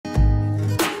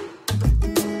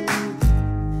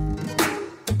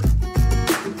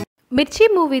మిర్చి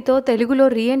మూవీతో తెలుగులో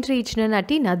రీ ఎంట్రీ ఇచ్చిన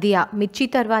నటి నదియా. మిర్చి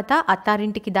తర్వాత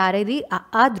అత్తారింటికి దారేది,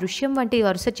 ఆ దృశ్యం వంటి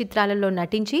వరుస చిత్రాలలో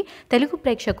నటించి తెలుగు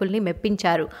ప్రేక్షకుల్ని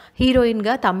మెప్పించారు.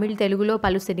 హీరోయిన్గా తమిళ్, తెలుగులో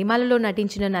పలు సినిమాలలో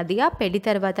నటించిన నదియా పెళ్లి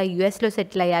తర్వాత యుఎస్లో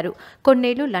సెటిల్ అయ్యారు.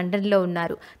 కొన్నేళ్లు లండన్లో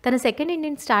ఉన్నారు. తన సెకండ్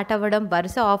ఇన్నింగ్స్ స్టార్ట్ అవ్వడం,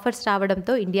 వరుస ఆఫర్స్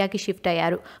రావడంతో ఇండియాకి షిఫ్ట్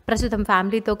అయ్యారు. ప్రస్తుతం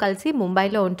ఫ్యామిలీతో కలిసి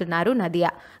ముంబైలో ఉంటున్నారు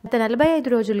నదియా. గత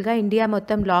 45 రోజులుగా ఇండియా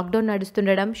మొత్తం లాక్డౌన్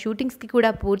నడుస్తుండడం, షూటింగ్స్కి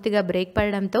కూడా పూర్తిగా బ్రేక్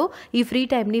పడడంతో ఈ ఫ్రీ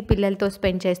టైంని పిల్లలతో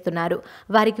స్పెండ్ చేస్తున్నారు.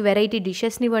 వారికి వెరైటీ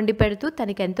డిషెస్ని వండి పెడుతూ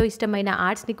తనకెంతో ఇష్టమైన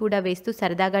ఆర్ట్స్ని కూడా వేస్తూ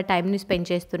సరదాగా టైంని స్పెండ్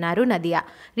చేస్తున్నారు నదియా.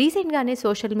 రీసెంట్గానే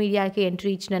సోషల్ మీడియాకి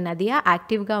ఎంట్రీ ఇచ్చిన నదియా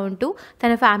యాక్టివ్గా ఉంటూ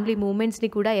తన ఫ్యామిలీ మూమెంట్స్ని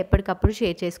కూడా ఎప్పటికప్పుడు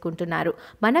షేర్ చేసుకుంటున్నారు.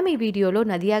 మనం ఈ వీడియోలో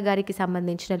నదియా గారికి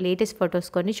సంబంధించిన లేటెస్ట్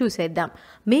ఫొటోస్ కొన్ని చూసేద్దాం.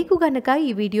 మీకు గనక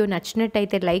ఈ వీడియో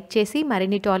నచ్చినట్టయితే లైక్ చేసి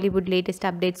మరిన్ని టాలీవుడ్ లేటెస్ట్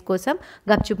అప్డేట్స్ కోసం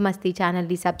గప్ చుప్ మస్తీ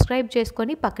ఛానల్ని సబ్స్క్రైబ్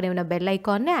చేసుకొని పక్కనే ఉన్న బెల్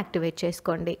ఐకాన్ని యాక్టివేట్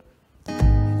చేసుకోండి.